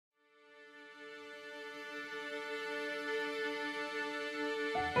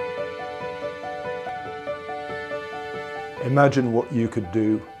Imagine what you could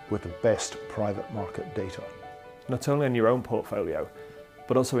do with the best private market data. Not only in your own portfolio,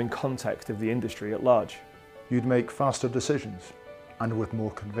 but also in context of the industry at large. You'd make faster decisions and with more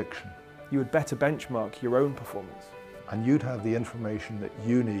conviction. You would better benchmark your own performance. And you'd have the information that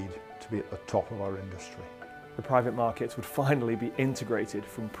you need to be at the top of our industry. The private markets would finally be integrated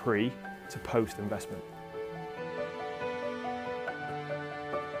from pre to post investment.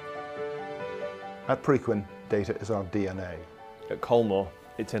 At Preqin, data is our DNA. At Colmore,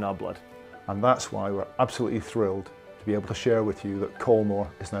 it's in our blood. And that's why we're absolutely thrilled to be able to share with you that Colmore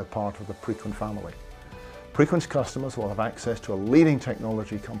is now part of the Preqin family. Preqin's customers will have access to a leading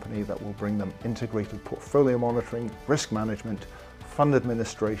technology company that will bring them integrated portfolio monitoring, risk management, fund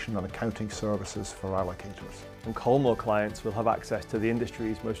administration and accounting services for allocators. And Colmore clients will have access to the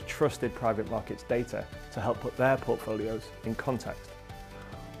industry's most trusted private markets data to help put their portfolios in context.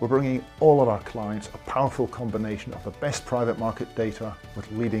 We're bringing all of our clients a powerful combination of the best private market data with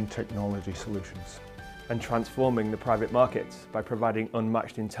leading technology solutions. And transforming the private markets by providing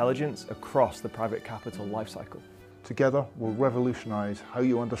unmatched intelligence across the private capital lifecycle. Together, we'll revolutionise how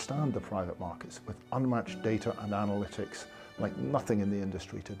you understand the private markets with unmatched data and analytics like nothing in the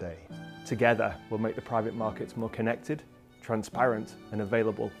industry today. Together, we'll make the private markets more connected, transparent and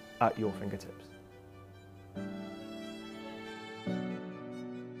available at your fingertips.